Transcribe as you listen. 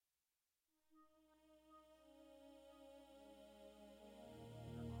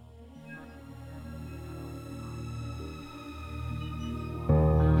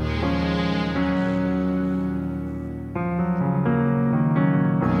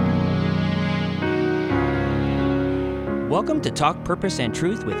Welcome to Talk Purpose and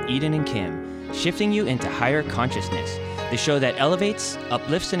Truth with Eden and Kim, shifting you into higher consciousness, the show that elevates,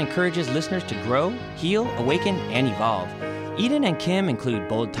 uplifts, and encourages listeners to grow, heal, awaken, and evolve. Eden and Kim include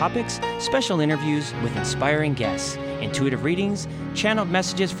bold topics, special interviews with inspiring guests, intuitive readings, channeled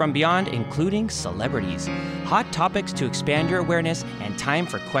messages from beyond, including celebrities, hot topics to expand your awareness, and time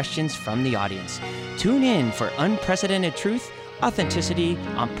for questions from the audience. Tune in for unprecedented truth, authenticity,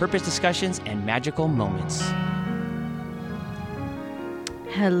 on-purpose discussions, and magical moments.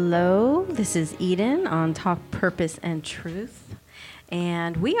 Hello, this is Eden on Talk Purpose and Truth.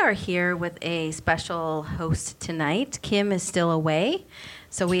 And we are here with a special host tonight. Kim is still away.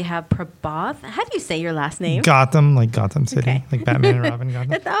 So we have Prabhath. How do you say your last name? Gotham, like Gotham City, Okay. like Batman and Robin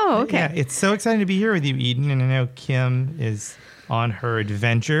Gotham. Oh, okay. Yeah, it's so exciting to be here with you, Eden. And I know Kim is on her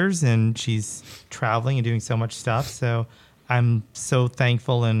adventures and she's traveling and doing so much stuff. So I'm so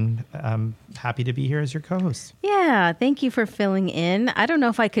thankful and happy to be here as your co-host. Yeah, thank you for filling in. I don't know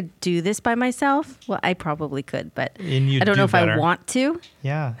if I could do this by myself. Well, I probably could, but I don't know if I want to.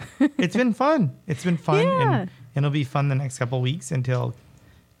 Yeah, it's been fun. It's been fun. Yeah. And it'll be fun the next couple of weeks until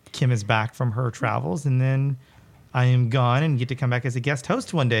Kim is back from her travels. And then I am gone and get to come back as a guest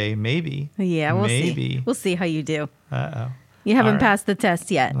host one day, maybe. Yeah, we'll maybe. see. We'll see how you do. Uh-oh. You haven't All right. passed the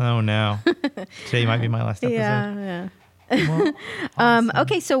test yet. Oh, no. Today might be my last episode. Yeah. Well, awesome.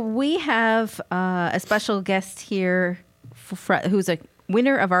 Okay, so we have a special guest here who's a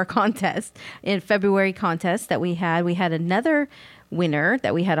winner of our contest in February contest that we had. We had another winner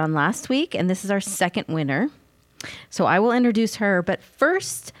that we had on last week, and this is our second winner. So I will introduce her, but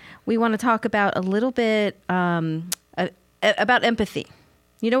first we want to talk about a little bit about empathy.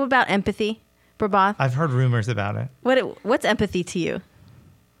 You know about empathy, Prabhath? I've heard rumors about it. What's empathy to you?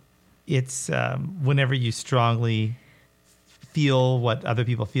 It's whenever you strongly feel what other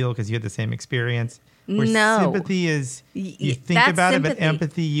people feel because you had the same experience. Where No. sympathy is you think That's about it, sympathy. but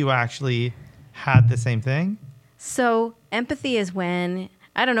empathy, you actually had the same thing. So empathy is when,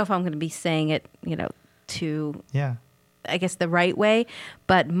 I don't know if I'm going to be saying it, to, Yeah. I guess, the right way,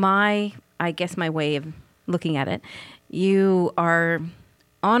 but my way of looking at it, you are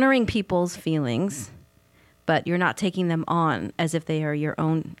honoring people's feelings, but you're not taking them on as if they are your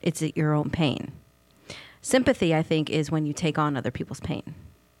own pain. Sympathy, I think, is when you take on other people's pain.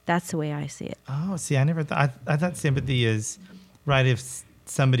 That's the way I see it. Oh, see, I never thought. I thought sympathy is right if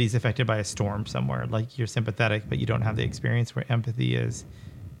somebody's affected by a storm somewhere, like you're sympathetic, but you don't have the experience. Where empathy is,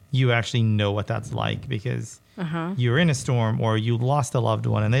 you actually know what that's like because you're in a storm or you lost a loved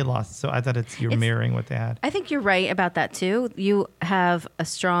one and they lost. So I thought you're mirroring what they had. I think you're right about that too. You have a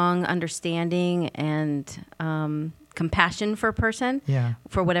strong understanding and compassion for a person, Yeah.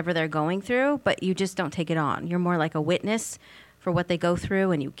 for whatever they're going through, but you just don't take it on. You're more like a witness for what they go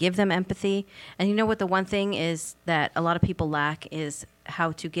through, and you give them empathy. And you know what the one thing is that a lot of people lack is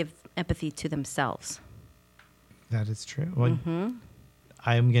how to give empathy to themselves. That is true. Well,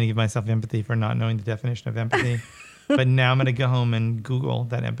 I'm going to give myself empathy for not knowing the definition of empathy. But now I'm going to go home and Google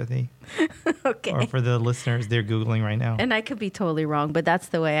that empathy. Okay. Or for the listeners, they're Googling right now. And I could be totally wrong, but that's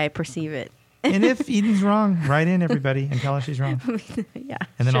the way I perceive it. And if Eden's wrong, write in, everybody, and tell her she's wrong. Yeah.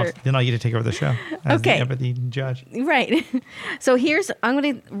 And then sure. I'll get to take over the show as Okay. the empathy judge. Right. So I'm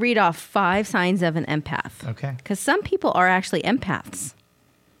going to read off 5 signs of an empath. Okay. Because some people are actually empaths.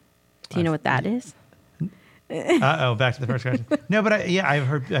 Do you know what that is? Back to the first question. No, but I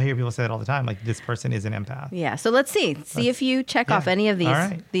hear people say it all the time. Like, this person is an empath. Yeah. So let's see. See if you check off yeah. any of these, All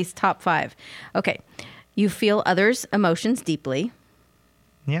right. these top 5. Okay. You feel others' emotions deeply.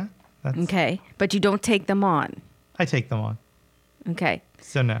 Yeah. Okay. But you don't take them on. I take them on. Okay.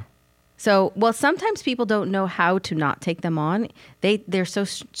 So no. So, well, sometimes people don't know how to not take them on. They're so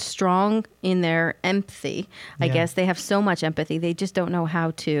strong in their empathy. I Yeah. guess they have so much empathy. They just don't know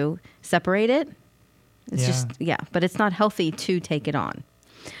how to separate it. It's but it's not healthy to take it on.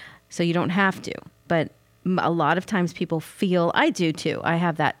 So you don't have to. But a lot of times people feel, I do too. I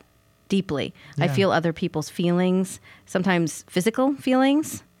have that deeply. I Yeah. feel other people's feelings, sometimes physical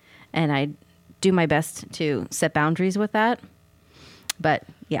feelings, and I do my best to set boundaries with that. But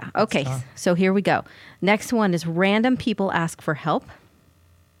yeah, okay. tough. So here we go. Next one is random people ask for help.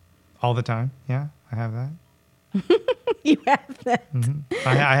 All the time. Yeah, I have that. You have that.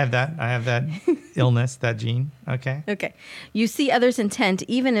 I have that. I have that illness, that gene. Okay. Okay. You see others' intent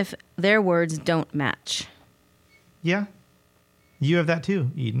even if their words don't match. Yeah. You have that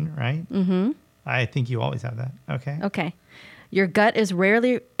too, Eden, right? Mm-hmm. I think you always have that. Okay. Okay. Your gut is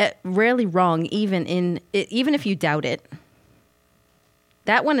rarely wrong, even if you doubt it.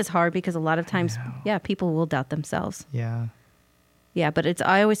 That one is hard because a lot of times, people will doubt themselves. Yeah. Yeah, but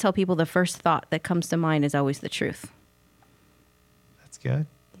I always tell people the first thought that comes to mind is always the truth. good.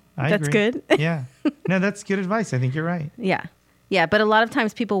 I That's agree. good. Yeah. No, that's good advice. I think you're right. Yeah. Yeah. But a lot of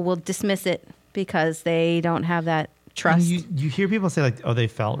times people will dismiss it because they don't have that trust. And you hear people say like, oh, they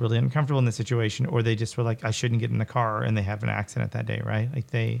felt really uncomfortable in the situation, or they just were like, I shouldn't get in the car, and they have an accident that day, right?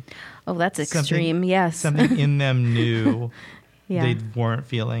 Like Oh, that's extreme. Yes. Something in them knew Yeah. they weren't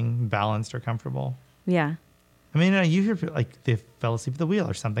feeling balanced or comfortable. Yeah. I mean, you hear like they fell asleep at the wheel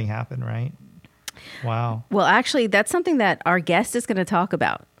or something happened, right? Wow. Well, actually, that's something that our guest is going to talk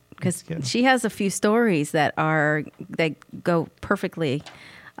about because That's good. she has a few stories that go perfectly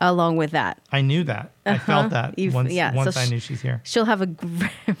along with that. I knew that. I felt that once so I knew she's here. She'll have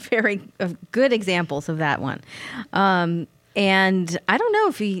very good examples of that one. And I don't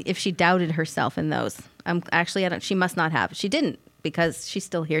know if she doubted herself in those. She must not have. She didn't because she's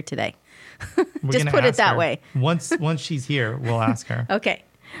still here today. We're Just gonna put it ask that her. way. Once she's here, we'll ask her. Okay.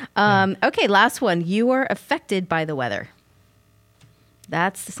 Okay, last one. You are affected by the weather.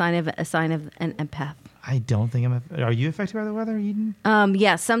 That's a sign of an empath. I don't think are you affected by the weather, Eden?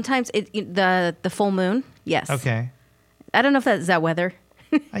 Yeah, sometimes the full moon. Yes. Okay. I don't know if is that weather.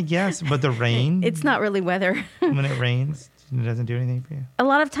 I guess, but the rain, It's not really weather. when it rains, it doesn't do anything for you. A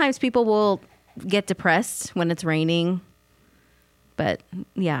lot of times people will get depressed when it's raining. But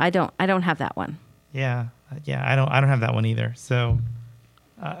yeah, I don't have that one. Yeah. I don't have that one either. So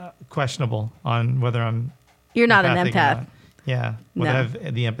questionable on whether I'm. You're not an empathic or empath. not. Yeah. Whether No. I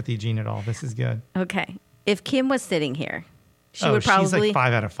have the empathy gene at all. This is good. Okay. If Kim was sitting here, she oh, would probably. she's like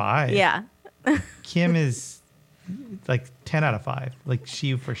 5 out of 5. Yeah. Kim is like 10 out of 5. Like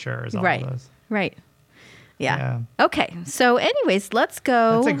she for sure is all Right. of those. Right. Yeah. Okay. So, anyways, let's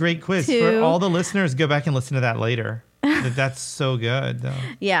go. That's a great quiz. For all the listeners, go back and listen to that later. That's so good, though.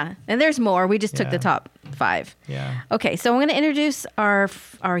 Yeah. And there's more. We just took the Yeah. top 5. Yeah. Okay. So, I'm going to introduce our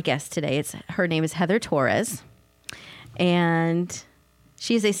guest today. Her name is Heather Torres. And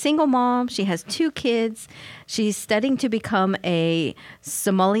she's a single mom. She has 2 kids. She's studying to become a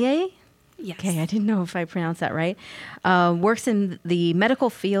sommelier. Yes. Okay, I didn't know if I pronounced that right. Works in the medical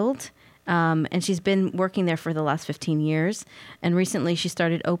field, and she's been working there for the last 15 years. And recently she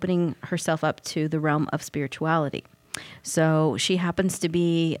started opening herself up to the realm of spirituality. So she happens to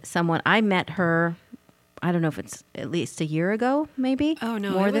be someone, I met her, I don't know if it's at least a year ago, maybe? Oh,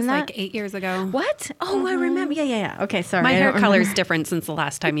 no. More it than was that? like 8 years ago. What? Oh, I remember. Yeah. Okay, sorry. My I hair don't color is remember. different since the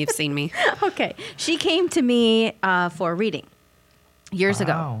last time you've seen me. Okay. She came to me for a reading years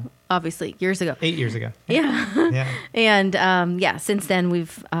ago. Wow. Obviously, years ago. 8 years ago. Yeah. Yeah. And since then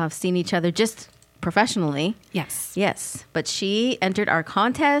we've seen each other just professionally. Yes. Yes. But she entered our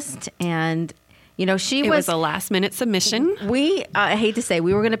contest and, she It was a last minute submission. I hate to say,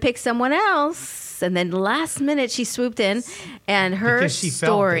 we were going to pick someone else. And then last minute she swooped in and her Because she felt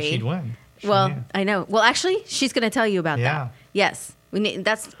story. that she'd win. She Well, knew. I know. Well, actually, she's going to tell you about Yeah. that. Yes.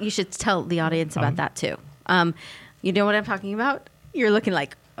 You should tell the audience about that too. You know what I'm talking about? You're looking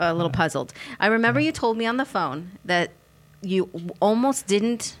like a little puzzled. I remember you told me on the phone that you almost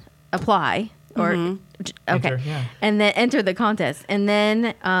didn't apply or okay. Enter, yeah. And then enter the contest. And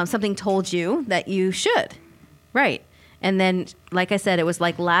then something told you that you should. Right. And then, like I said, it was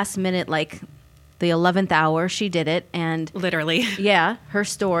like last minute, like the 11th hour, she did it. And Literally. yeah, her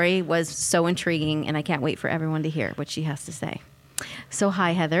story was so intriguing, and I can't wait for everyone to hear what she has to say. So,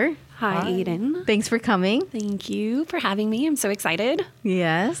 hi, Heather. Hi, Eden. Thanks for coming. Thank you for having me. I'm so excited.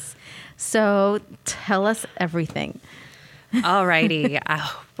 Yes. So, tell us everything. Alrighty.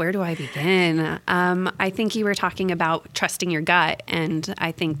 Where do I begin? I think you were talking about trusting your gut, and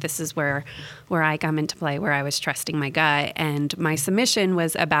I think this is where I come into play, where I was trusting my gut, and my submission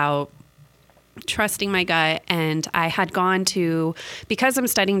was about trusting my gut. And I had gone to, because I'm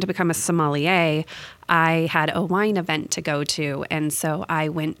studying to become a sommelier, I had a wine event to go to, and so I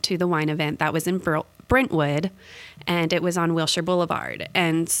went to the wine event that was in Brentwood, and it was on Wilshire Boulevard.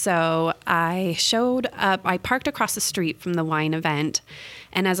 And so I showed up, I parked across the street from the wine event.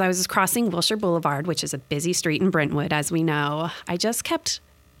 And as I was crossing Wilshire Boulevard, which is a busy street in Brentwood, as we know, I just kept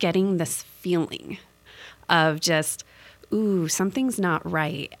getting this feeling of just, ooh, something's not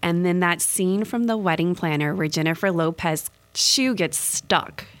right. And then that scene from The Wedding Planner where Jennifer Lopez's shoe gets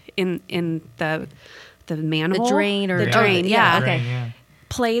stuck in the manhole. The drain or the drain, yeah. okay. Right, yeah.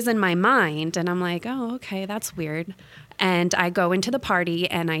 Plays in my mind, and I'm like, oh, okay, that's weird. And I go into the party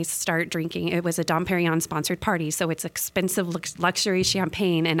and I start drinking. It was a Dom Perignon sponsored party, so it's expensive luxury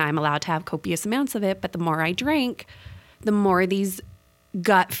champagne, and I'm allowed to have copious amounts of it. But the more I drank, the more these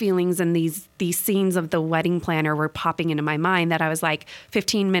gut feelings and these scenes of The Wedding Planner were popping into my mind, that I was like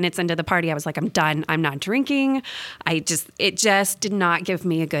 15 minutes into the party, I was like, I'm done. I'm not drinking. It just did not give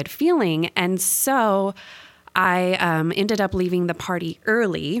me a good feeling. And so I ended up leaving the party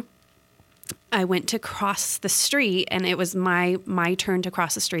early. I went to cross the street, and it was my turn to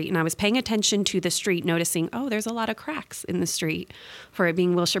cross the street. And I was paying attention to the street, noticing, oh, there's a lot of cracks in the street for it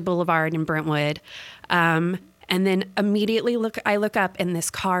being Wilshire Boulevard in Brentwood. And then immediately I look up, and this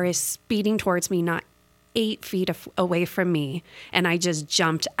car is speeding towards me, not 8 feet away from me. And I just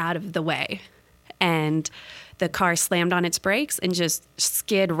jumped out of the way. And the car slammed on its brakes and just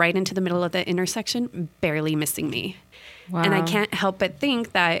skid right into the middle of the intersection, barely missing me. Wow. And I can't help but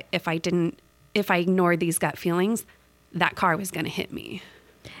think that if I ignored these gut feelings, that car was going to hit me.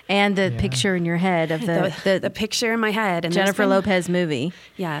 And the picture in your head of The picture in my head. And Jennifer Lopez movie.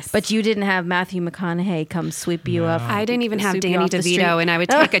 Yes. But you didn't have Matthew McConaughey come sweep you up. I didn't even have sweep you Danny off the street. DeVito, and I would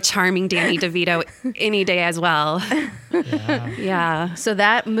take a charming Danny DeVito any day as well. Yeah. So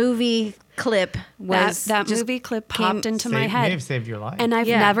that movie clip was That movie clip popped into my May head. have saved your life. And I've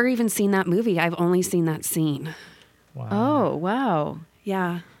Yeah. never even seen that movie. I've only seen that scene. Wow. Oh, wow.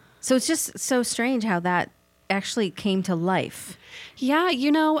 Yeah. So it's just so strange how that actually came to life. Yeah,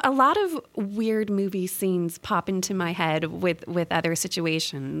 a lot of weird movie scenes pop into my head with other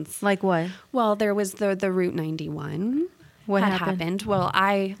situations. Like what? Well, there was the Route 91. What had happened? Well,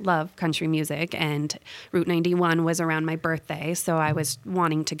 I love country music, and Route 91 was around my birthday, so I was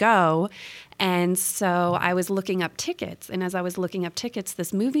wanting to go. And so I was looking up tickets. And as I was looking up tickets,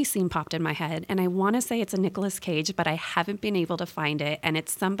 this movie scene popped in my head. And I want to say it's a Nicolas Cage, but I haven't been able to find it. And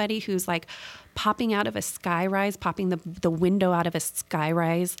it's somebody who's like popping out of a skyrise, popping the window out of a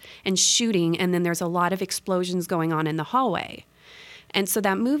skyrise and shooting. And then there's a lot of explosions going on in the hallway. And so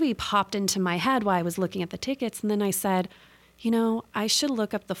that movie popped into my head while I was looking at the tickets. And then I said, I should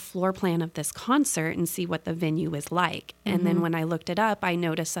look up the floor plan of this concert and see what the venue is like. And then when I looked it up, I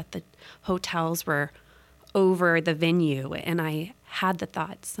noticed that the hotels were over the venue. And I had the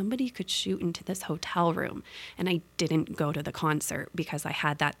thought, somebody could shoot into this hotel room. And I didn't go to the concert because I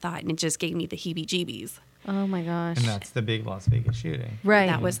had that thought. And it just gave me the heebie-jeebies. Oh my gosh. And that's the big Las Vegas shooting. Right.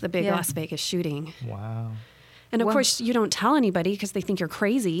 That was the big Yeah. Las Vegas shooting. Wow. And of Well- course, you don't tell anybody because they think you're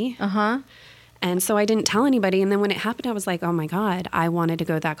crazy. Uh-huh. And so I didn't tell anybody. And then when it happened, I was like, oh my God, I wanted to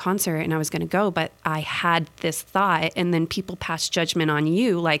go to that concert and I was going to go. But I had this thought. And then people passed judgment on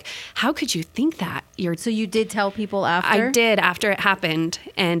you. Like, how could you think that? So you did tell people after? I did after it happened.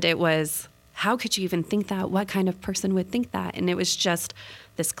 And it was, how could you even think that? What kind of person would think that? And it was just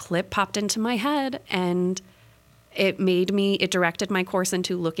this clip popped into my head. And it directed my course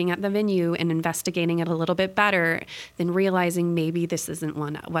into looking at the venue and investigating it a little bit better, then realizing maybe this isn't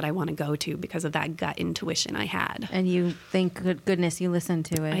what I want to go to because of that gut intuition I had. And you thank goodness you listened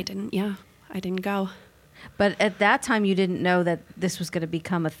to it. I didn't go. But at that time, you didn't know that this was going to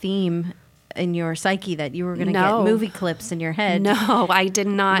become a theme in your psyche, that you were going to get No. movie clips in your head. No, I did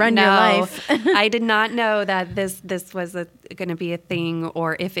not Run know. your life. I did not know that this was going to be a thing,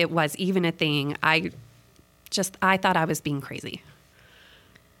 or if it was even a thing. I thought I was being crazy.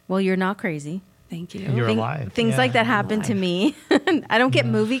 Well, you're not crazy. Thank you. You're alive. Things Yeah. like that happen to me. I don't get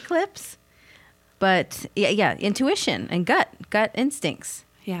movie clips, but yeah, intuition and gut instincts.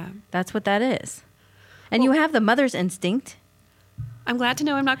 Yeah. That's what that is. And you have the mother's instinct. I'm glad to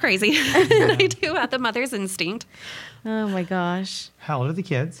know I'm not crazy. I do have the mother's instinct. Oh my gosh. How old are the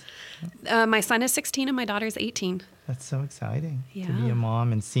kids? My son is 16 and my daughter's 18. That's so exciting to be Yeah. a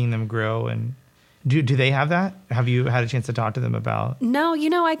mom and seeing them grow. And do they have that? Have you had a chance to talk to them about? No,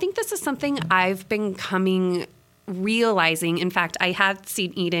 I think this is something I've been realizing. In fact, I had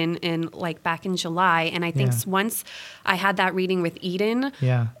seen Eden back in July. And I think Yeah. once I had that reading with Eden,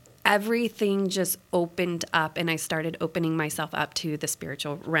 Yeah. everything just opened up and I started opening myself up to the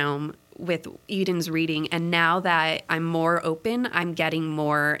spiritual realm with Eden's reading. And now that I'm more open, I'm getting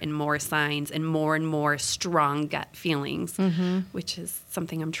more and more signs and more strong gut feelings, which is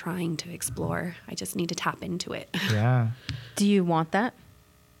something I'm trying to explore. I just need to tap into it. Yeah. Do you want that?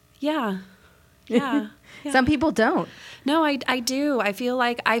 Yeah. Yeah. Yeah. Some people don't. No, I do. I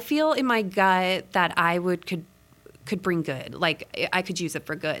feel in my gut that I could bring good. Like I could use it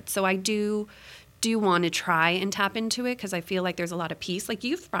for good. So I do want to try and tap into it because I feel like there's a lot of peace. Like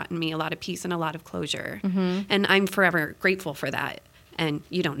you've brought me a lot of peace and a lot of closure. And I'm forever grateful for that. And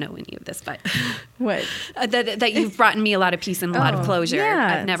you don't know any of this, but What? that you've brought me a lot of peace and a lot of closure.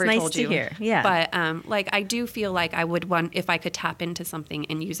 yeah, I've never it's nice told to you. hear. Yeah. But I do feel like I would want, if I could tap into something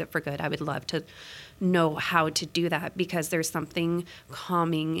and use it for good, I would love to know how to do that because there's something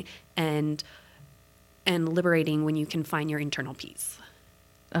calming and liberating when you can find your internal peace.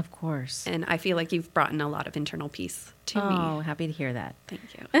 Of course. And I feel like you've brought in a lot of internal peace to Oh, me. happy to hear that. Thank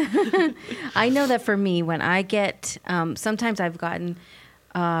you. I know that for me, when I get, sometimes I've gotten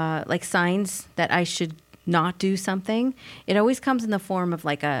like signs that I should not do something, it always comes in the form of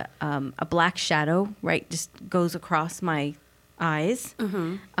like a black shadow, right? Just goes across my eyes.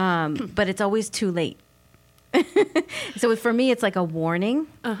 But it's always too late. So for me, it's like a warning.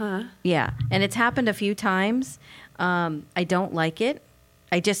 Yeah. And it's happened a few times. I don't like it.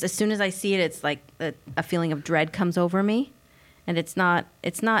 As soon as I see it, it's like a feeling of dread comes over me. And it's not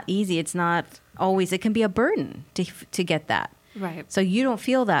easy. It's not always, it can be a burden to get that. Right. So you don't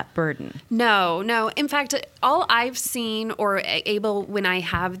feel that burden. No. In fact, all I've seen or able when I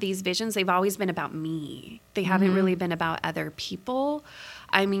have these visions, they've always been about me. They haven't really been about other people.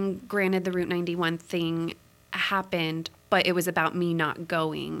 I mean, granted, the Route 91 thing happened, but it was about me not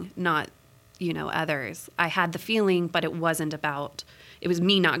going, not, others. I had the feeling, but it wasn't about, it was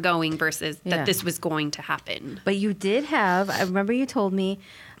me not going versus that this was going to happen. But you did have, I remember you told me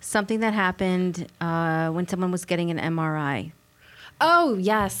something that happened when someone was getting an MRI. Oh,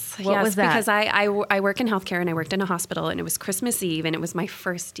 yes. What was that? Because I work in healthcare and I worked in a hospital and it was Christmas Eve and it was my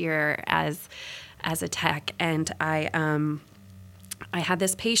first year as a tech. And I had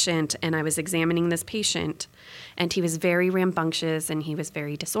this patient and I was examining this patient and he was very rambunctious and he was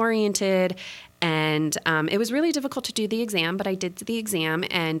very disoriented. And it was really difficult to do the exam, but I did the exam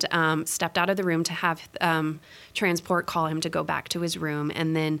and stepped out of the room to have transport call him to go back to his room.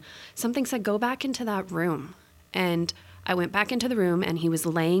 And then something said, go back into that room. And I went back into the room and he was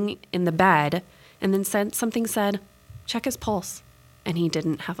laying in the bed and then something said, check his pulse. And he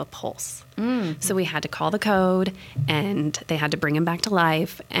didn't have a pulse. So we had to call the code and they had to bring him back to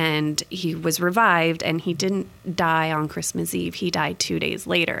life. And he was revived and he didn't die on Christmas Eve. He died 2 days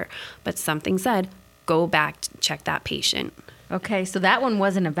later. But something said, go back, check that patient. Okay, so that one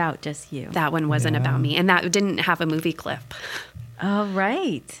wasn't about just you. That one wasn't about me. And that didn't have a movie clip. Oh,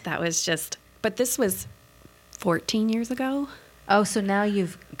 right. That was just, but this was 14 years ago. Oh, so now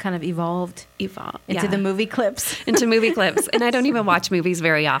you've kind of evolved into the movie clips. Into movie clips. And I don't even watch movies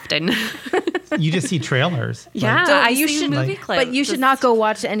very often. You just see trailers. Yeah, you should movie clips. But you should not go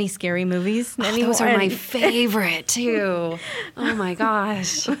watch any scary movies anymore. Those are my favorite too. Oh my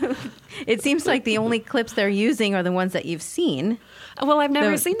gosh. It seems like the only clips they're using are the ones that you've seen. Well, I've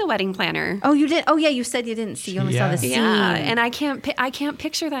never seen The Wedding Planner. Oh, you did? Oh, yeah, you said you didn't see. You only saw the scene. Yeah, and I can't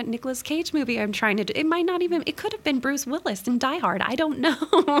picture that Nicolas Cage movie I'm trying to do. It might not even, it could have been Bruce Willis in Die Hard. I don't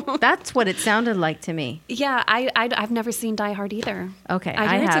know. That's what it sounded like to me. Yeah, I've never seen Die Hard either. Okay,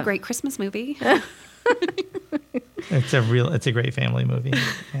 I hear it's a great Christmas movie. It's a great family movie.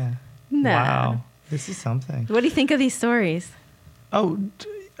 Yeah. Nah. Wow. This is something. What do you think of these stories? Oh,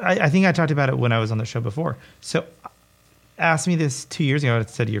 I think I talked about it when I was on the show before. So asked me this 2 years ago. I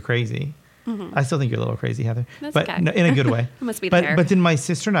said, you're crazy. I still think you're a little crazy, Heather. That's but okay. no, in a good way. It must be but, there. But then my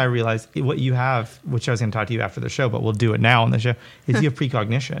sister and I realized what you have, which I was going to talk to you after the show, but we'll do it now on the show, is you have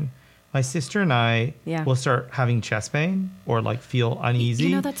precognition. My sister and I will start having chest pain or like feel uneasy.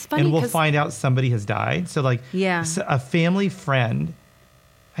 You know, that's funny. And we'll find out somebody has died. So like a family friend,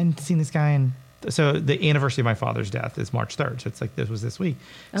 I hadn't seen this guy in, so the anniversary of my father's death is March 3rd. So it's like, this was this week.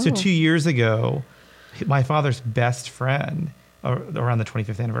 So 2 years ago, my father's best friend, around the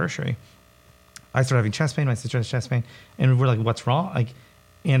 25th anniversary, I started having chest pain. My sister has chest pain. And we're like, what's wrong? Like,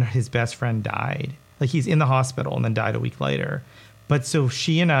 and his best friend died. Like he's in the hospital and then died a week later. But so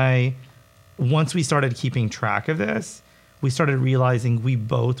she and I, once we started keeping track of this, we started realizing we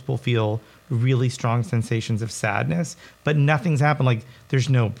both will feel really strong sensations of sadness, but nothing's happened. Like there's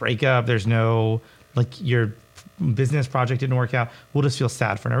no breakup. There's no, like your business project didn't work out. We'll just feel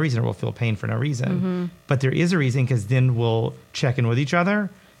sad for no reason, or we'll feel pain for no reason. But there is a reason, because then we'll check in with each other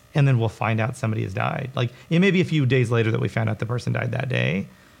and then we'll find out somebody has died. Like it may be a few days later that we found out the person died that day.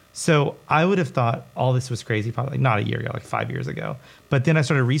 So I would have thought all this was crazy, probably not a year ago, like 5 years ago. But then I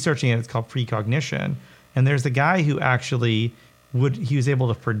started researching it. It's called precognition. And there's a guy who actually he was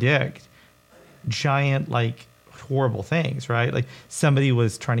able to predict giant, like horrible things, right? Like somebody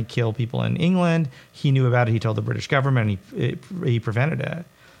was trying to kill people in England. He knew about it. He told the British government and he prevented it.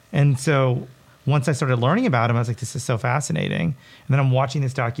 And so once I started learning about him, I was like, this is so fascinating. And then I'm watching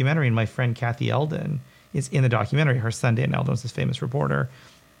this documentary, and my friend Kathy Eldon is in the documentary. Her son, Dan Eldon, was this famous reporter.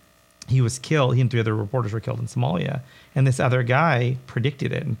 He was killed. He and 3 other reporters were killed in Somalia. And this other guy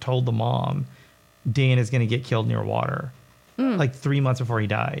predicted it and told the mom, Dan is going to get killed near water, like 3 months before he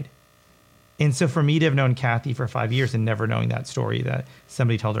died. And so for me to have known Kathy for 5 years and never knowing that story that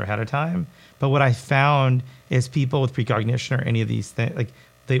somebody told her ahead of time. But what I found is people with precognition or any of these things, like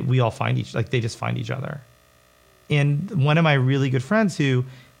we all they just find each other. And one of my really good friends who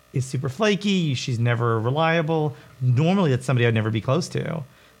is super flaky, she's never reliable. Normally it's somebody I'd never be close to.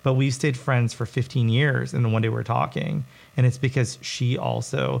 but we've stayed friends for 15 years. And then one day we're talking, and it's because she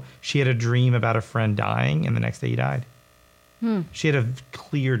had a dream about a friend dying, and the next day he died. She had a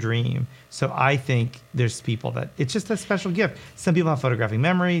clear dream. So I think there's people that it's just a special gift. Some people have photographic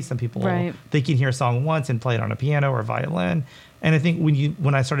memory. Some people, they can hear a song once and play it on a piano or a violin. And I think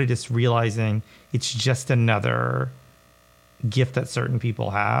when I started just realizing it's just another gift that certain people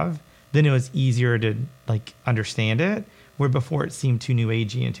have, then it was easier to like understand it, where before it seemed too new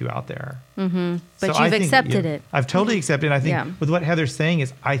agey and too out there. Mm-hmm. But So you've I think, accepted it. I've totally accepted it. I think with what Heather's saying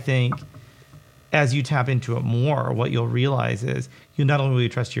is, I think as you tap into it more, what you'll realize is you not only will you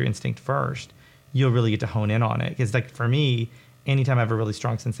trust your instinct first, you'll really get to hone in on it. Because like for me, anytime I have a really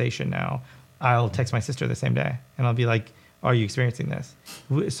strong sensation now, I'll text my sister the same day and I'll be like, are you experiencing this?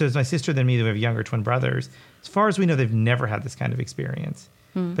 So it's my sister and me that we have younger twin brothers. As far as we know, they've never had this kind of experience.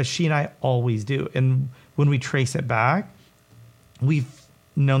 But she and I always do. And when we trace it back, we've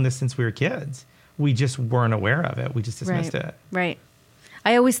known this since we were kids. We just weren't aware of it. We just dismissed it. Right.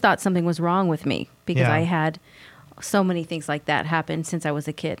 I always thought something was wrong with me because Yeah. I had so many things like that happen since I was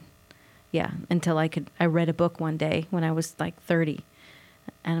a kid. Yeah. Until I read a book one day when I was like 30.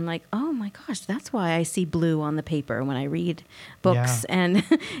 And I'm like, oh my gosh, that's why I see blue on the paper when I read books. Yeah. And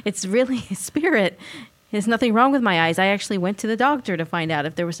it's really spirit. There's nothing wrong with my eyes. I actually went to the doctor to find out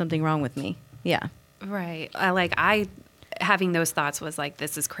if there was something wrong with me. Yeah. Right. Having those thoughts was like,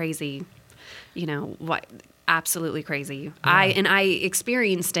 this is crazy. You know, what? Absolutely crazy. Yeah. I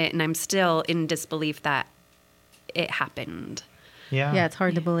experienced it, and I'm still in disbelief that it happened. Yeah. Yeah, it's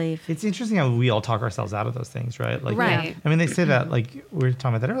hard to believe. It's interesting how we all talk ourselves out of those things, right? Like, Right. I mean, they say that, like, we were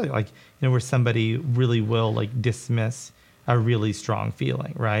talking about that earlier, like, you know, where somebody really will, like, dismiss a really strong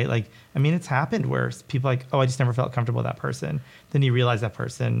feeling, right? Like, I mean, it's happened where people are like, oh, I just never felt comfortable with that person. Then you realize that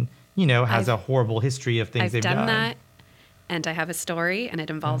person, you know, has a horrible history of things I've they've done. that, and I have a story, and it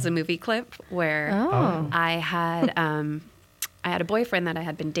involves a movie clip where Oh. I had a boyfriend that I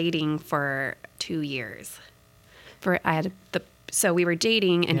had been dating for 2 years. So we were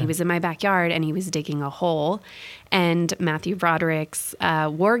dating, and he was in my backyard, and he was digging a hole, and Matthew Broderick's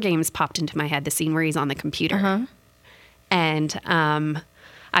War Games popped into my head, the scene where he's on the computer. Uh-huh. And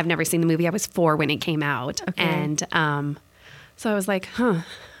I've never seen the movie. I was 4 when it came out. Okay. And so I was like,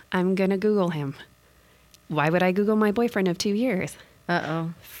 I'm going to Google him. Why would I Google my boyfriend of 2 years?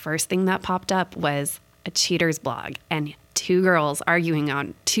 Uh-oh. First thing that popped up was a cheater's blog, and 2 girls arguing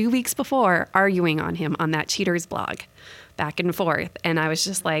on 2 weeks before, arguing on him on that cheater's blog, back and forth. And I was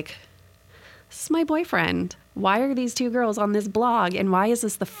just like, this is my boyfriend. Why are these 2 girls on this blog? And why is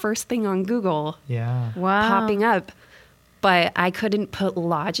this the first thing on Google Yeah. Wow. popping up? But I couldn't put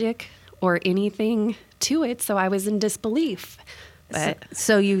logic or anything to it, so I was in disbelief. But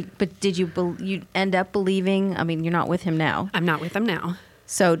Did you end up believing, I mean, you're not with him now. I'm not with him now.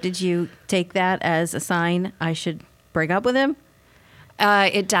 So did you take that as a sign I should break up with him?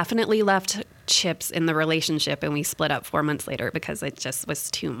 It definitely left chips in the relationship, and we split up 4 months later because it just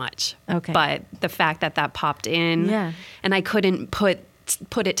was too much. Okay. But the fact that popped in, Yeah. and I couldn't put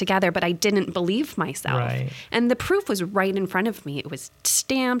it together, but I didn't believe myself. Right. And the proof was right in front of me. It was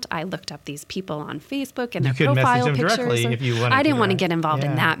stamped. I looked up these people on Facebook and You their could message profile them pictures. directly if you wanted I didn't to, want to right? get involved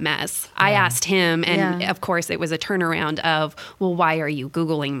in Yeah. that mess. I asked him, and Yeah. of course it was a turnaround of, well, why are you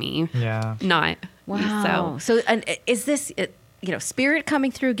Googling me? Yeah. Not. Wow. So and is this, spirit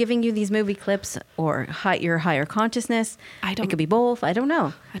coming through, giving you these movie clips, or your higher consciousness? I don't- It could be both. I don't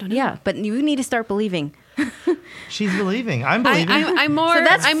know. I don't know. Yeah, but you need to start believing. She's believing. I'm believing. I'm more. So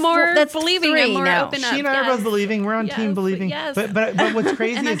that's I'm more that's believing. 3 I'm more now. open up. she and I are yes. both believing. We're on team Yes, believing. yes. But what's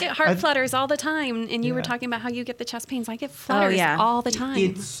crazy And I is get heart flutters all the time. And you were Yeah. talking about how you get the chest pains. I get flutters yeah. all the time.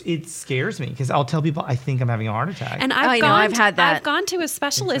 it scares me because I'll tell people I think I'm having a heart attack. And I know, I've had that. I've gone to a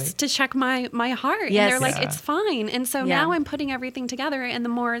specialist to check my heart, Yes. and they're like, Yeah. "It's fine." And so Yeah. now I'm putting everything together, and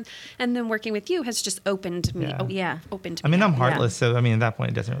then working with you has just opened me. Yeah. Yeah. Opened. I mean, me I'm up. heartless, so I mean, at that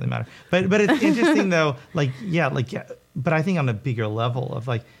point, it doesn't really matter. But it's interesting though. But I think on a bigger level of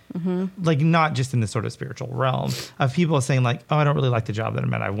like not just in the sort of spiritual realm of people saying like, oh, I don't really like the job that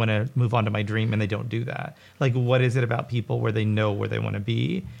I'm at. I want to move on to my dream, and they don't do that. Like, what is it about people where they know where they want to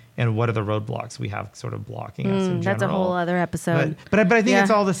be, and what are the roadblocks we have sort of blocking us in general? That's a whole other episode. But I think Yeah.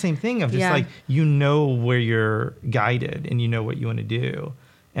 it's all the same thing of just Yeah. like, you know where you're guided and you know what you want to do.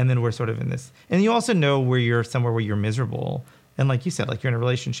 And then we're sort of in this, and you also know where you're somewhere where you're miserable. And like you said, like you're in a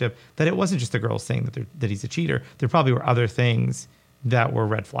relationship that it wasn't just the girl saying that he's a cheater. There probably were other things that were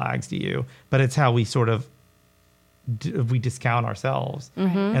red flags to you, but it's how we sort of, we discount ourselves.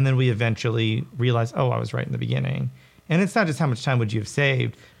 And then we eventually realize, oh, I was right in the beginning. And it's not just how much time would you have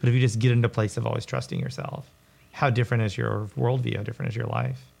saved, but if you just get into a place of always trusting yourself, how different is your worldview? How different is your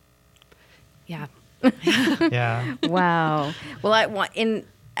life? Yeah. Yeah. Wow. Well,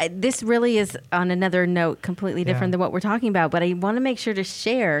 this really is on another note, completely different Yeah. than what we're talking about. But I want to make sure to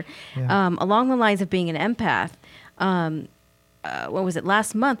share Yeah. along the lines of being an empath. What was it?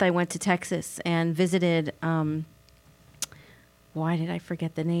 Last month, I went to Texas and visited. Why did I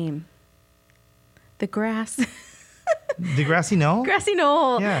forget the name? The grass. The grassy knoll? Grassy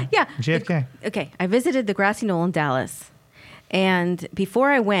Knoll. Yeah. Yeah. JFK. Okay. I visited the Grassy Knoll in Dallas. And before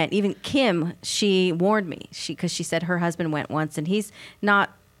I went, even Kim, she warned me because she said her husband went once and he's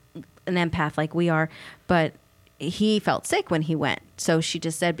not an empath like we are, but he felt sick when he went. So she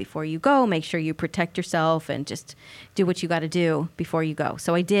just said, before you go, make sure you protect yourself and just do what you got to do before you go.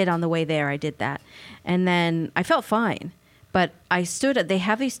 So I did on the way there. I did that. And then I felt fine. But I stood at, they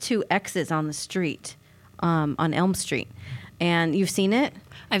have these two X's on the street, on Elm Street. And you've seen it?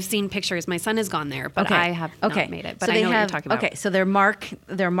 I've seen pictures. My son has gone there, but I have not made it. But So I know what you're talking about. Okay, so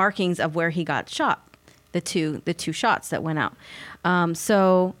they're markings of where he got shot, the two shots that went out.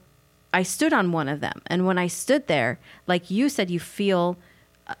 So I stood on one of them, and when I stood there, like you said, you feel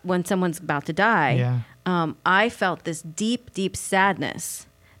when someone's about to die. Yeah. I felt this deep, deep sadness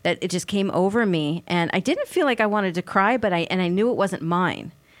that it just came over me, and I didn't feel like I wanted to cry, but I knew it wasn't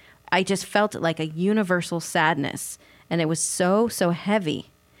mine. I just felt it like a universal sadness, and it was so heavy.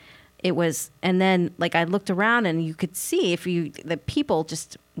 It was, and then like I looked around and you could see the people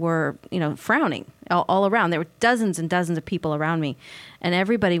just were, frowning all around. There were dozens and dozens of people around me, and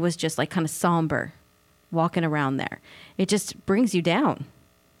everybody was just like kind of somber walking around there. It just brings you down.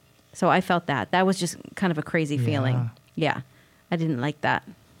 So I felt that. That was just kind of a crazy feeling. Yeah. I didn't like that.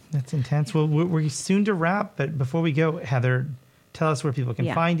 That's intense. Well, we're soon to wrap, but before we go, Heather, tell us where people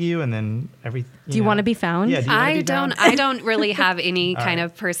can find you, and then everything. Do you want to be found? Yeah. Do you wanna be found? I don't really have any kind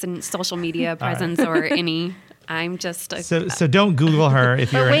of social media presence or any. I'm just So don't Google her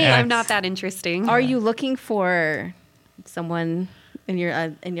if you're wait, an ex. I'm not that interesting. Are you looking for someone in your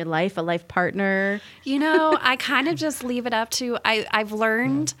life, a life partner? I kind of just leave it up to. I've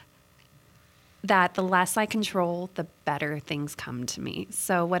learned that the less I control, the better things come to me.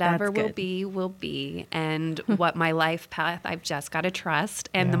 So whatever That's good. will be. And what my life path, I've just got to trust.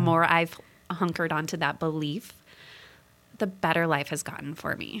 And the more I've hunkered onto that belief, the better life has gotten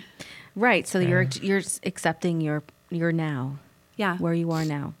for me. Right. So you're accepting your now. Yeah. Where you are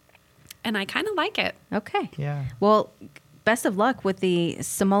now. And I kind of like it. Okay. Yeah. Well, best of luck with the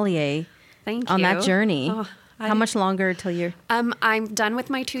sommelier Thank you. on that journey. Oh, How much longer until you're... I'm done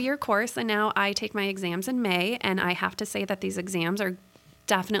with my 2-year course, and now I take my exams in May. And I have to say that these exams are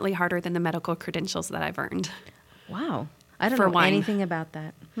definitely harder than the medical credentials that I've earned. Wow. I don't For know wine. anything about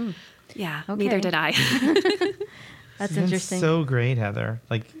that. Yeah, Okay. neither did I. That's It's been interesting. so great, Heather.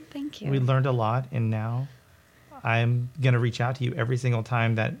 Like, Thank you. we learned a lot, and now I'm going to reach out to you every single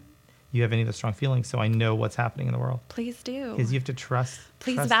time that you have any of the strong feelings, so I know what's happening in the world. Please do. Because you have to trust.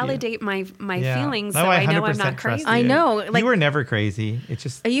 Please trust validate my Yeah. feelings No, so I know I'm 100% not trust crazy. you. I know, like- you were never crazy. It's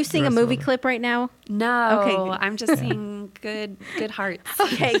just. Are you seeing the a rest of movie it. clip right now? No, Okay, good. I'm just seeing good hearts.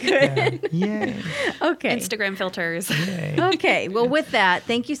 Okay, good. Yeah. Yay. Okay. Instagram filters. Yay. Okay. Well, with that,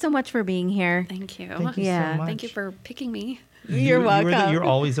 thank you so much for being here. Thank you. Thank you Yeah. so much. Thank you for picking me. You're welcome. You're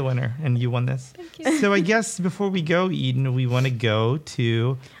always a winner, and you won this. Thank you. So I guess before we go, Eden, we want to go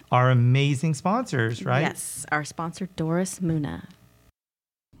to our amazing sponsors, right? Yes. Our sponsor, Doris Muna.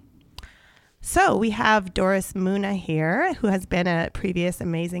 So we have Doris Muna here, who has been a previous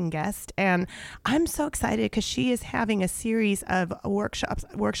amazing guest, and I'm so excited because she is having a series of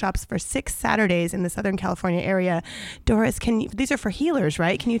workshops for 6 Saturdays in the Southern California area. Doris, these are for healers,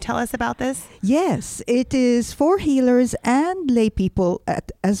 right? Can you tell us about this? Yes, it is for healers and lay people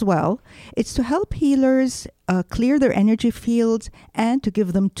as well. It's to help healers clear their energy fields and to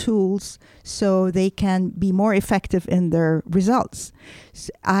give them tools so they can be more effective in their results.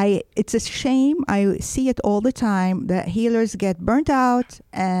 It's a shame, I see it all the time, that healers get burnt out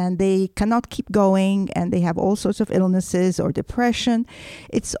and they cannot keep going and they have all sorts of illnesses or depression.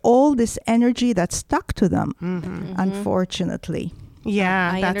 It's all this energy that's stuck to them, unfortunately. Yeah,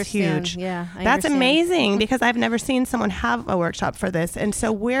 I that's understand. huge. Yeah, I That's understand. amazing because I've never seen someone have a workshop for this. And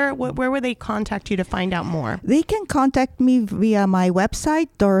so where would they contact you to find out more? They can contact me via my website,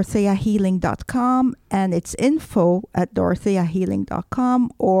 dorotheahealing.com, and it's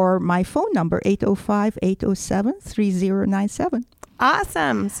info@dorotheahealing.com, or my phone number, 805-807-3097.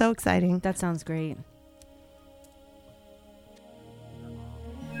 Awesome. So exciting. That sounds great.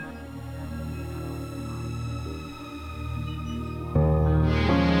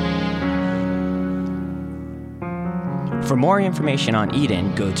 For more information on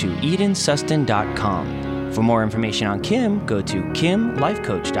Eden, go to edensustin.com. For more information on Kim, go to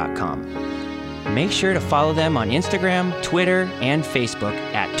kimlifecoach.com. Make sure to follow them on Instagram, Twitter, and Facebook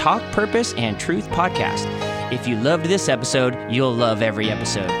at Talk Purpose and Truth Podcast. If you loved this episode, you'll love every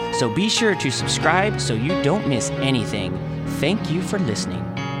episode. So be sure to subscribe so you don't miss anything. Thank you for listening.